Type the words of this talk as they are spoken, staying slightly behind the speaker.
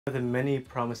The many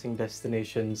promising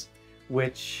destinations,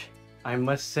 which I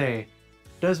must say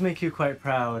does make you quite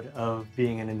proud of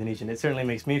being an Indonesian. It certainly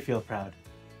makes me feel proud,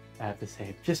 I have to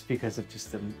say, just because of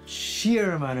just the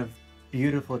sheer amount of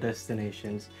beautiful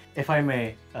destinations. If I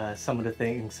may, some of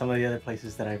the other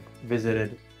places that I've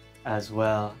visited as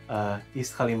well,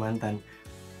 East Kalimantan.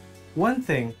 One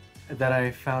thing that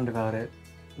I found about it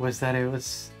was that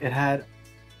it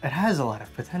has a lot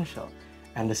of potential,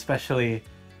 and especially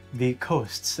the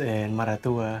coasts in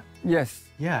Maratua. Yes.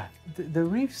 Yeah, the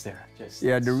reefs there.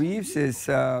 The reefs is,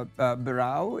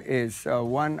 Berau is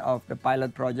one of the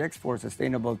pilot projects for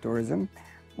sustainable tourism,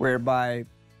 whereby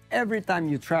every time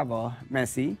you travel,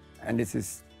 Messi, and this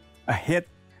is a hit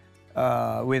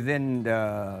within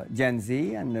the Gen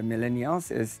Z and the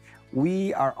millennials, is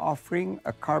we are offering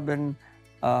a carbon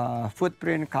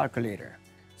footprint calculator.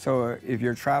 So if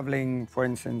you're traveling, for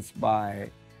instance,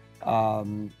 by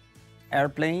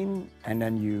airplane and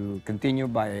then you continue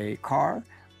by a car,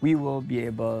 we will be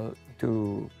able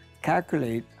to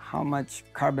calculate how much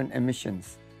carbon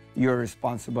emissions you're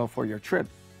responsible for your trip.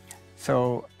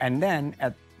 So, and then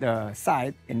at the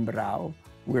site in Berau,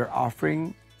 we're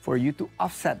offering for you to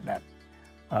offset that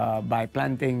by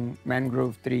planting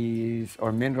mangrove trees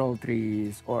or mineral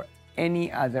trees or any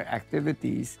other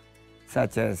activities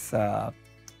such as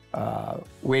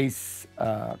waste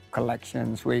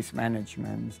collections, waste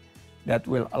management, that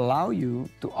will allow you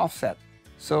to offset.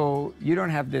 So you don't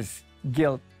have this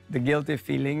the guilty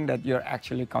feeling that you're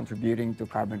actually contributing to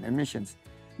carbon emissions,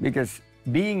 because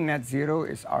being net zero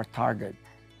is our target.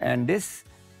 And these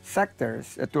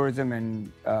sectors, tourism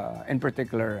and in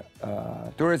particular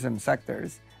tourism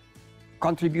sectors,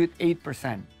 contribute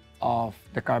 8% of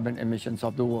the carbon emissions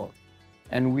of the world.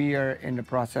 And we are in the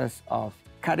process of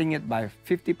cutting it by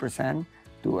 50%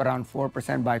 to around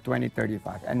 4% by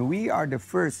 2035. And we are the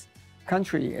first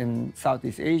country in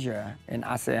Southeast Asia, in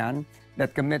ASEAN,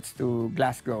 that commits to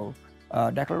Glasgow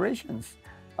declarations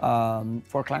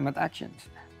for climate actions.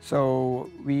 So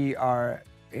we are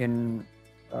in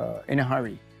a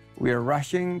hurry. We are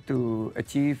rushing to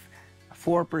achieve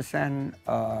 4%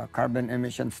 carbon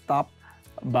emission stop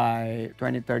by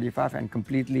 2035 and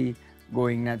completely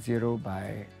going net zero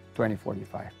by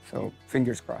 2045. So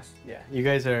fingers crossed. Yeah, you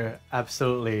guys are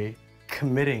absolutely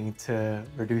committing to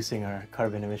reducing our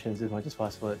carbon emissions as much as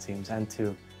possible, it seems, and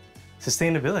to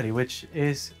sustainability, which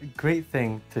is a great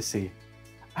thing to see.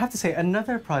 I have to say,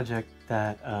 another project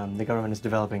that the government is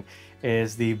developing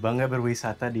is the Bangga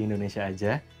Berwisata di Indonesia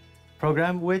Aja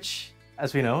program, which,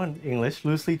 as we know in English,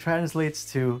 loosely translates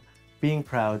to being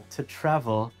proud to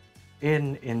travel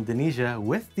in Indonesia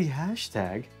with the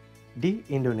hashtag di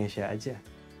Indonesia Aja,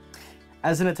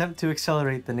 as an attempt to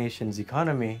accelerate the nation's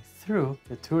economy through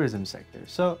the tourism sector.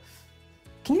 So,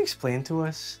 can you explain to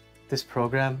us this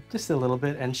program just a little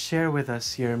bit and share with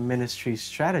us your ministry's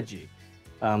strategy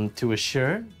to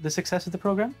assure the success of the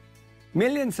program?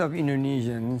 Millions of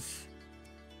Indonesians,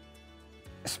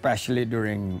 especially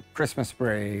during Christmas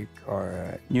break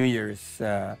or New Year's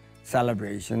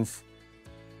celebrations,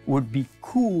 would be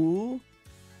cool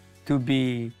to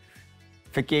be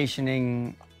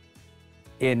vacationing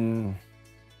in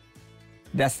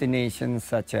destinations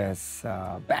such as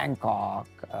Bangkok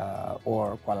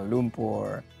or Kuala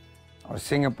Lumpur or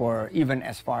Singapore, even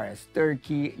as far as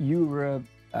Turkey, Europe,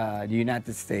 the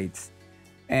United States.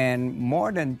 And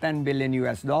more than $10 billion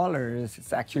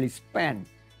is actually spent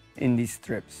in these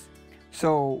trips.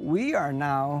 So we are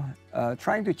now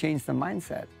trying to change the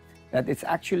mindset that it's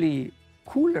actually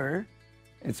cooler,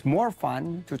 it's more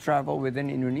fun to travel within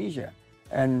Indonesia.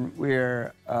 And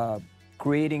we're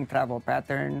creating travel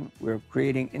pattern, we're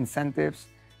creating incentives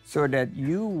so that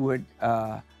you would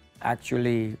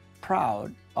actually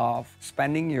proud of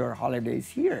spending your holidays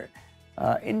here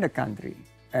in the country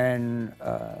and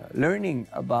learning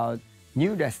about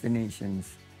new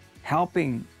destinations,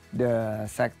 helping the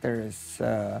sectors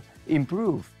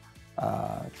improve,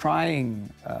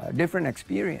 trying different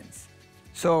experience.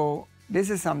 So this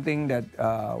is something that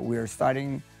we're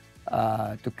starting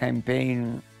to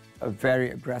campaign very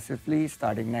aggressively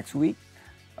starting next week.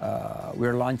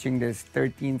 We're launching this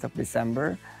 13th of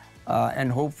December,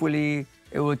 and hopefully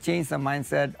it will change the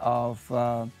mindset of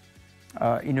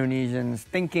Indonesians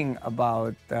thinking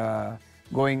about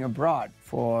going abroad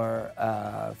for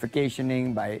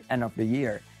vacationing by end of the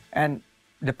year. And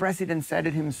the president said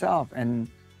it himself, and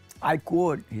I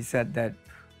quote, he said that,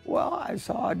 well, I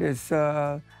saw this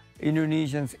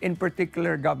Indonesians, in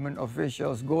particular government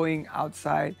officials, going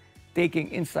outside, taking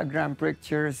Instagram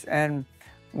pictures and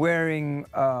wearing,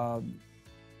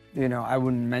 you know, I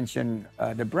wouldn't mention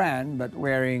the brand, but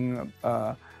wearing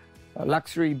a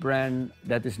luxury brand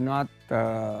that is not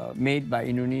made by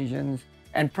Indonesians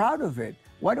and proud of it.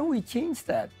 Why don't we change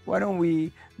that? Why don't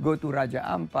we go to Raja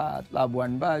Ampat,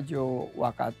 Labuan Bajo,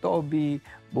 Wakatobi,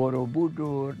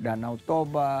 Borobudur, Danau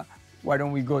Toba? Why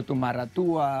don't we go to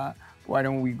Maratua? Why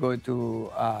don't we go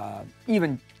to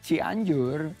even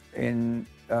Cianjur in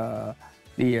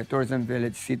the tourism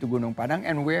village Situ Gunung Padang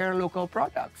and wear local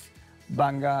products?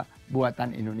 Bangga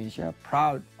Buatan Indonesia,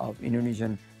 proud of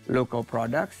Indonesian local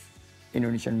products,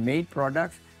 Indonesian-made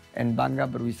products, and bangga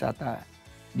berwisata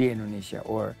di Indonesia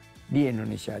or di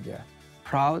Indonesia aja.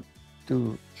 Proud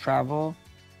to travel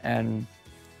and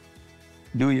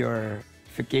do your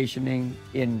vacationing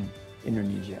in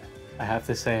Indonesia. I have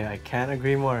to say, I can't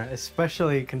agree more,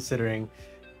 especially considering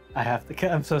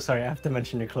I'm so sorry, I have to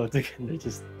mention your clothes again. They're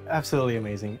just absolutely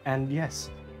amazing. And yes,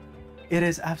 it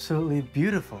is absolutely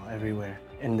beautiful everywhere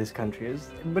in this country,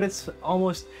 but it's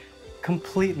almost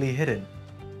completely hidden.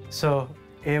 So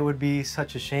it would be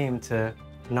such a shame to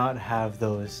not have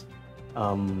those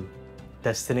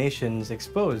destinations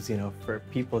exposed, you know, for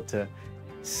people to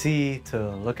see,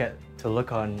 to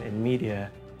look on in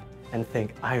media and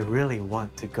think, I really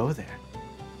want to go there.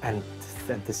 And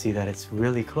then to see that it's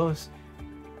really close,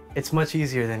 it's much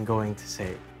easier than going to,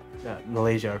 say,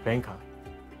 Malaysia or Bangkok.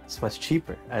 It's much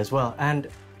cheaper as well. And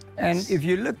if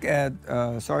you look at,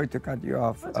 sorry to cut you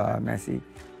off, Messi,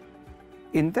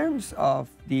 in terms of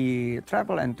the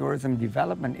Travel and Tourism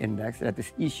Development Index that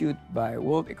is issued by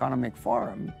World Economic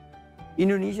Forum,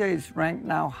 Indonesia is ranked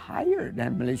now higher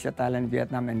than Malaysia, Thailand,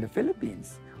 Vietnam, and the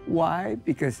Philippines. Why?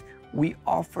 Because we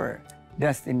offer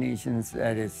destinations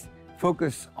that is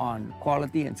focused on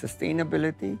quality and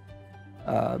sustainability,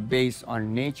 based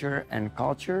on nature and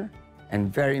culture,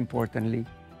 and very importantly,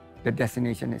 the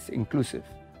destination is inclusive.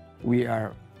 We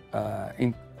are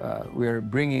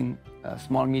bringing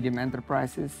small, medium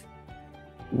enterprises,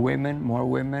 women,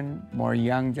 more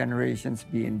young generations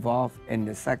be involved in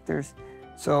the sectors.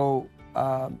 So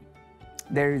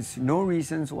there is no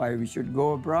reasons why we should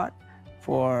go abroad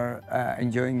for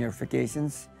enjoying your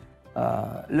vacations.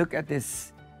 Look at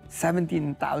this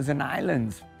 17,000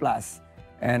 islands plus.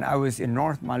 And I was in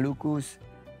North Maluku's.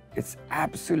 It's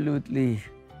absolutely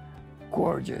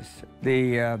gorgeous.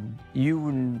 You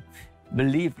wouldn't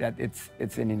believe that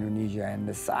it's in Indonesia, and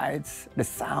the sights, the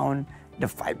sound, the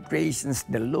vibrations,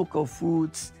 the local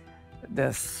foods,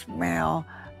 the smell.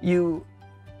 You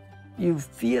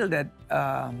feel that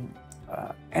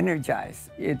energized.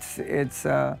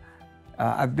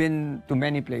 I've been to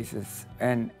many places,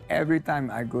 and every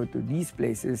time I go to these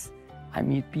places, I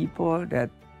meet people that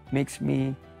makes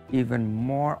me even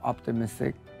more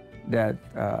optimistic that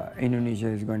Indonesia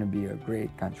is going to be a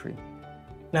great country.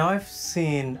 Now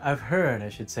I've heard, I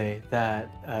should say, that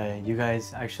you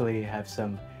guys actually have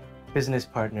some business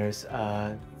partners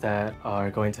that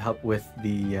are going to help with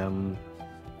the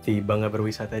Bangga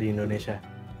Berwisata di Indonesia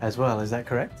as well. Is that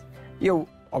correct?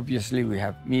 Obviously, we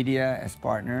have media as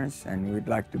partners, and we'd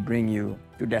like to bring you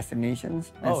to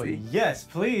destinations. Oh, yes,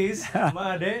 please.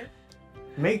 Made,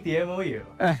 make the MOU.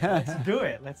 Let's do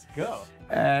it. Let's go.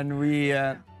 And we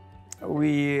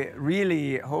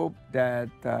really hope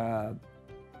that a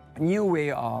new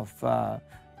way of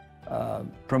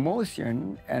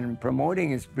promotion and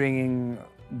promoting is bringing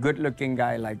good-looking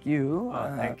guy like you.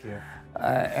 Thank you.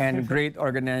 And great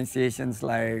organizations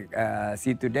like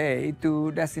See Today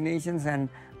to destinations and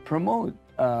promote.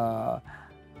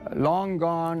 Long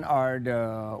gone are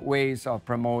the ways of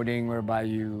promoting whereby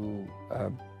you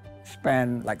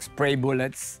spend like spray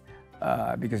bullets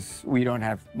because we don't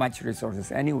have much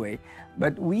resources anyway.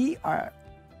 But we are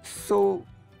so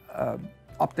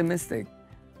optimistic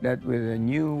that with a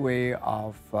new way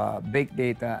of big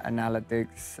data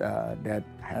analytics that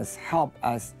has helped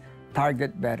us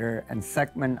target better and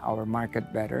segment our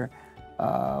market better,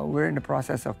 we're in the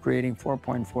process of creating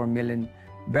 4.4 million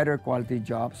better quality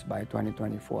jobs by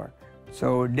 2024.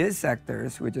 So these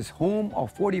sectors, which is home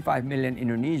of 45 million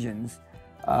Indonesians,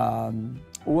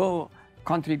 will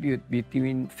contribute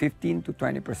between 15 to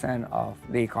 20% of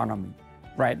the economy.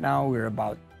 Right now, we're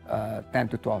about 10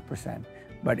 to 12%,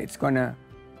 but it's gonna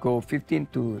go 15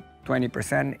 to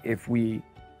 20% if we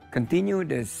continue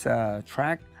this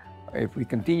track, if we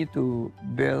continue to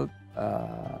build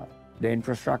the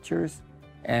infrastructures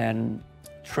and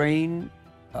train,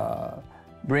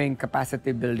 bring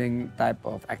capacity building type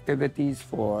of activities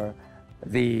for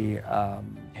the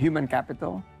human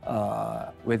capital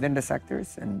within the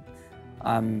sectors. And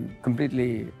I'm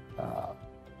completely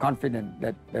confident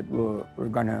that we're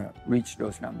gonna reach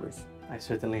those numbers. I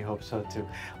certainly hope so too.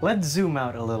 Let's zoom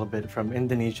out a little bit from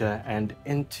Indonesia and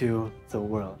into the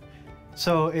world.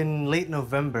 So in late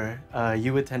November,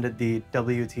 you attended the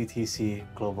WTTC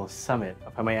Global Summit,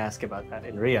 if I may ask about that,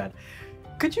 in Riyadh.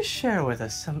 Could you share with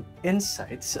us some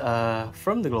insights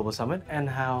from the Global Summit and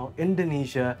how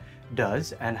Indonesia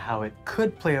does and how it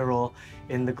could play a role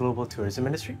in the global tourism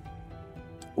industry?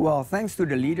 Well, thanks to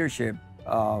the leadership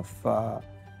of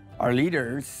our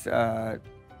leaders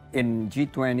in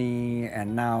G20,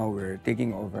 and now we're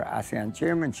taking over ASEAN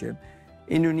chairmanship,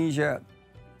 Indonesia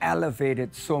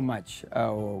elevated so much.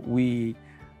 We're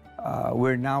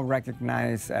now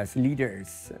recognized as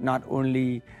leaders, not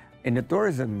only in the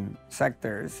tourism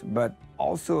sectors, but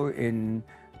also in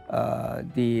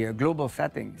the global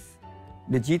settings.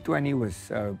 The G20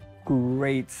 was a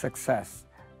great success,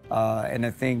 and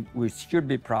I think we should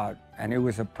be proud. And it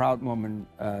was a proud moment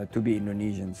to be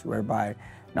Indonesians, whereby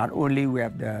not only we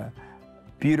have the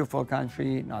beautiful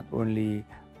country, not only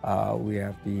we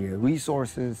have the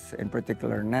resources, in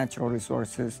particular natural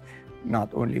resources, not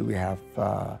only we have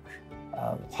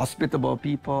hospitable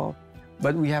people,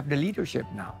 but we have the leadership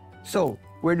now. So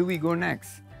where do we go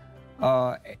next?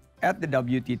 At the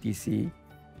WTTC,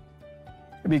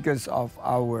 because of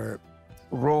our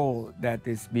role that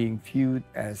is being viewed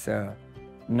as a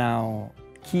now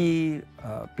key,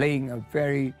 playing a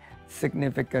very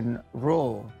significant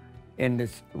role in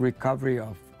this recovery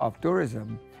of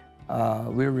tourism,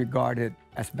 we're regarded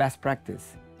as best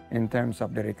practice in terms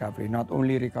of the recovery. Not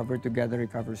only recover together,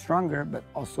 recover stronger, but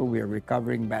also we are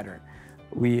recovering better.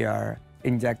 We are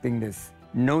injecting this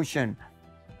notion.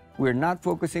 We're not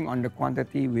focusing on the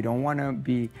quantity. We don't want to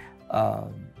be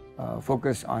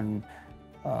focused on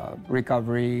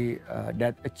recovery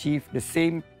that achieve the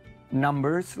same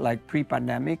numbers like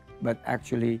pre-pandemic, but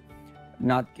actually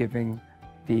not giving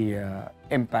the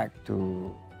impact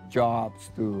to jobs,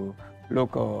 to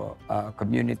local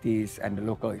communities and the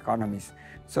local economies.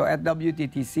 So at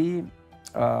WTTC,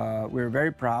 we're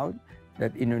very proud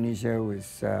that Indonesia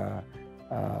was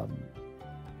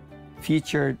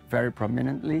featured very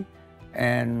prominently,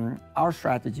 and our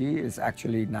strategy is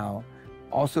actually now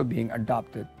also being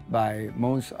adopted by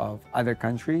most of other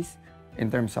countries in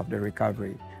terms of the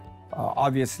recovery.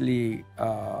 Obviously,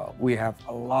 we have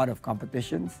a lot of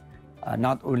competitions,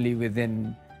 not only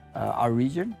within our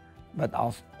region, but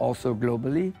also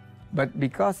globally. But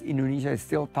because Indonesia is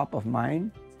still top of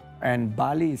mind, and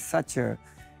Bali is such a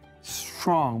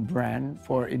strong brand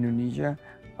for Indonesia,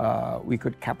 we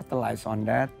could capitalize on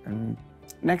that. And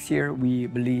next year, we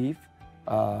believe,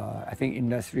 I think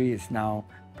industry is now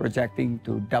projecting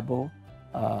to double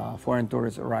foreign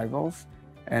tourist arrivals,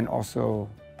 and also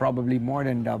probably more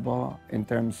than double in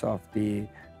terms of the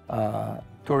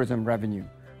tourism revenue.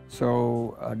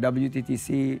 So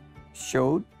WTTC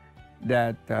showed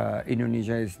that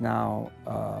Indonesia is now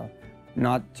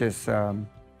not just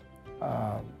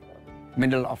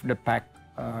middle of the pack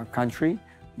country,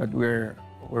 but we're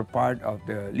part of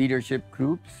the leadership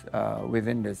groups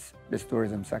within this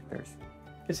tourism sectors.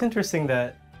 It's interesting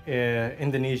that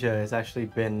Indonesia has actually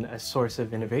been a source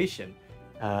of innovation,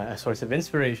 a source of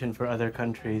inspiration for other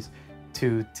countries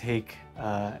to take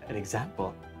an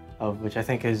example of, which I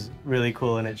think is really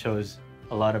cool, and it shows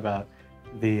a lot about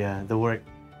the work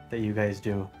that you guys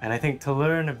do. And I think to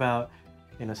learn about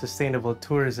sustainable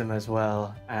tourism as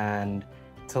well, and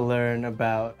to learn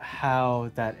about how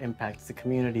that impacts the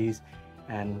communities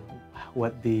and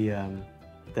what the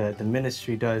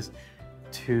ministry does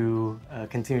to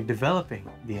continue developing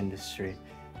the industry.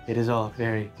 It is all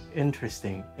very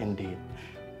interesting indeed.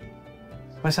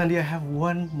 Mas Sandi, I have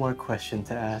one more question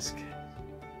to ask,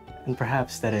 and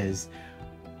perhaps that is,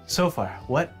 so far,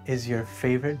 what is your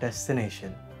favorite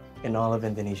destination in all of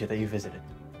Indonesia that you visited?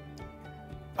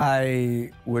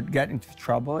 I would get into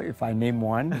trouble if I name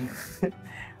one,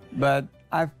 but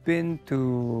I've been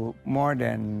to more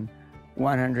than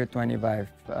 125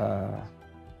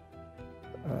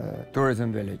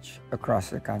 tourism village across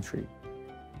the country.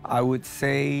 I would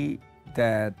say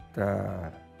that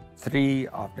 3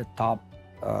 of the top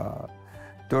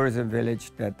tourism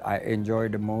village that I enjoy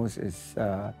the most is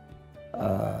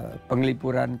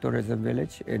Penglipuran Tourism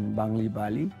Village in Bangli,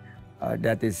 Bali.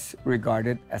 That is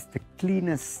regarded as the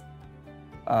cleanest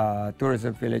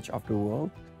tourism village of the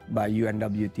world by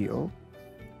UNWTO.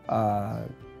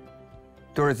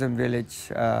 Tourism village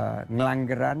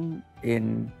Ngelanggeran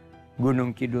in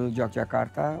Gunung Kidul,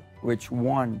 Yogyakarta, which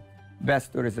won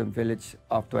Best Tourism Village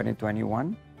of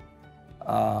 2021.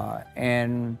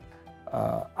 And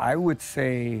I would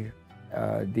say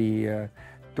the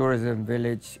tourism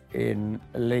village in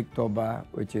Lake Toba,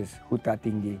 which is Huta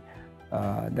Tinggi.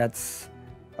 That's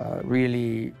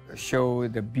really show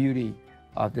the beauty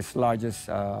of this largest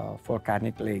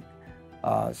volcanic lake.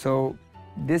 So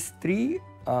these three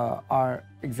are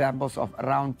examples of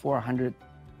around 400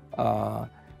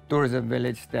 tourism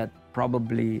village that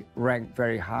probably rank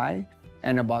very high,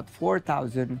 and about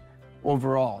 4,000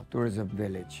 overall tourism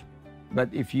village. But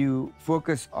if you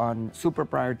focus on super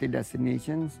priority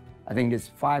destinations, I think these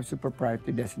 5 super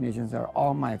priority destinations are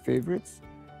all my favorites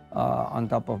on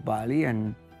top of Bali.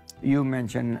 And you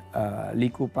mentioned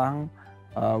Likupang.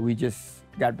 We just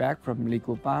got back from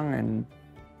Likupang, and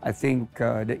I think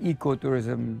the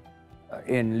ecotourism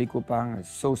in Likupang is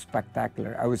so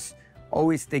spectacular. I was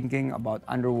always thinking about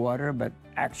underwater, but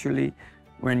actually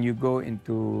when you go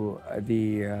into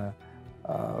the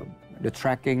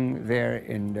trekking there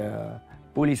in the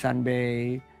Pulisan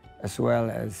Bay, as well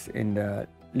as in the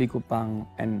Likupang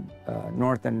and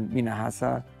northern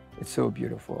Minahasa, it's so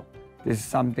beautiful. This is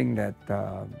something that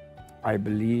I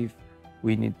believe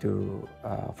we need to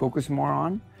focus more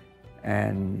on,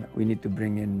 and we need to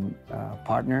bring in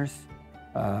partners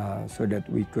so that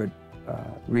we could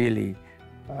really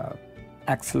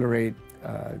accelerate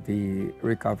the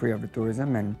recovery of the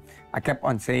tourism. And I kept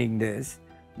on saying this,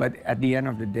 but at the end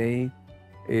of the day,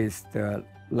 is the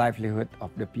livelihood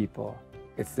of the people.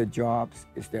 It's the jobs,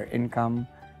 it's their income,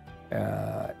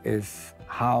 is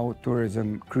how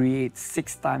tourism creates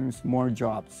 6 times more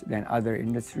jobs than other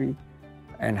industry,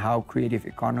 and how creative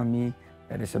economy,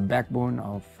 that is a backbone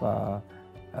of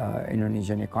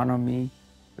Indonesian economy,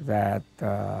 that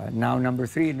now number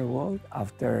 3 in the world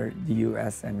after the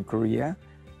US and Korea.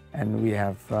 And we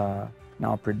have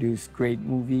now produced great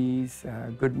movies,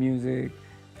 good music,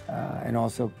 and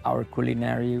also our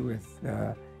culinary with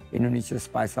the Indonesia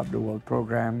Spice Up the World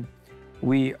program.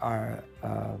 We are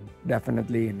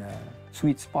definitely in a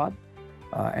sweet spot,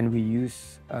 and we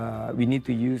need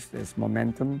to use this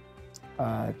momentum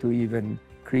to even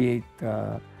create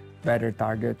better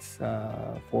targets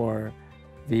for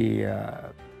the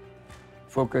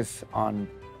focus on,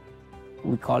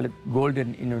 we call it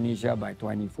Golden Indonesia by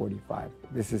 2045.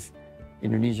 This is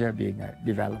Indonesia being a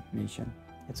developed nation.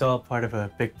 It's all part of a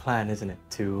big plan, isn't it?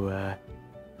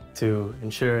 To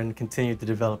ensure and continue the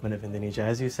development of Indonesia,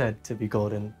 as you said, to be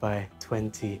golden by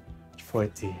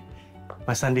 2040.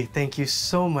 Mas Sandi, thank you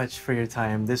so much for your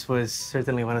time. This was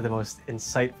certainly one of the most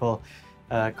insightful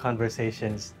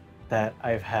conversations that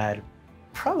I've had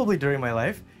probably during my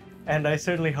life. And I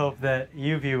certainly hope that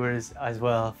you viewers as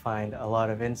well find a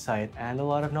lot of insight and a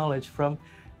lot of knowledge from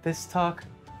this talk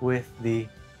with the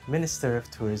Minister of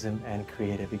Tourism and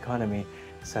Creative Economy,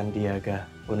 Sandiaga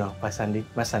Uno. Mas Sandi,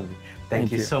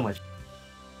 thank you so much.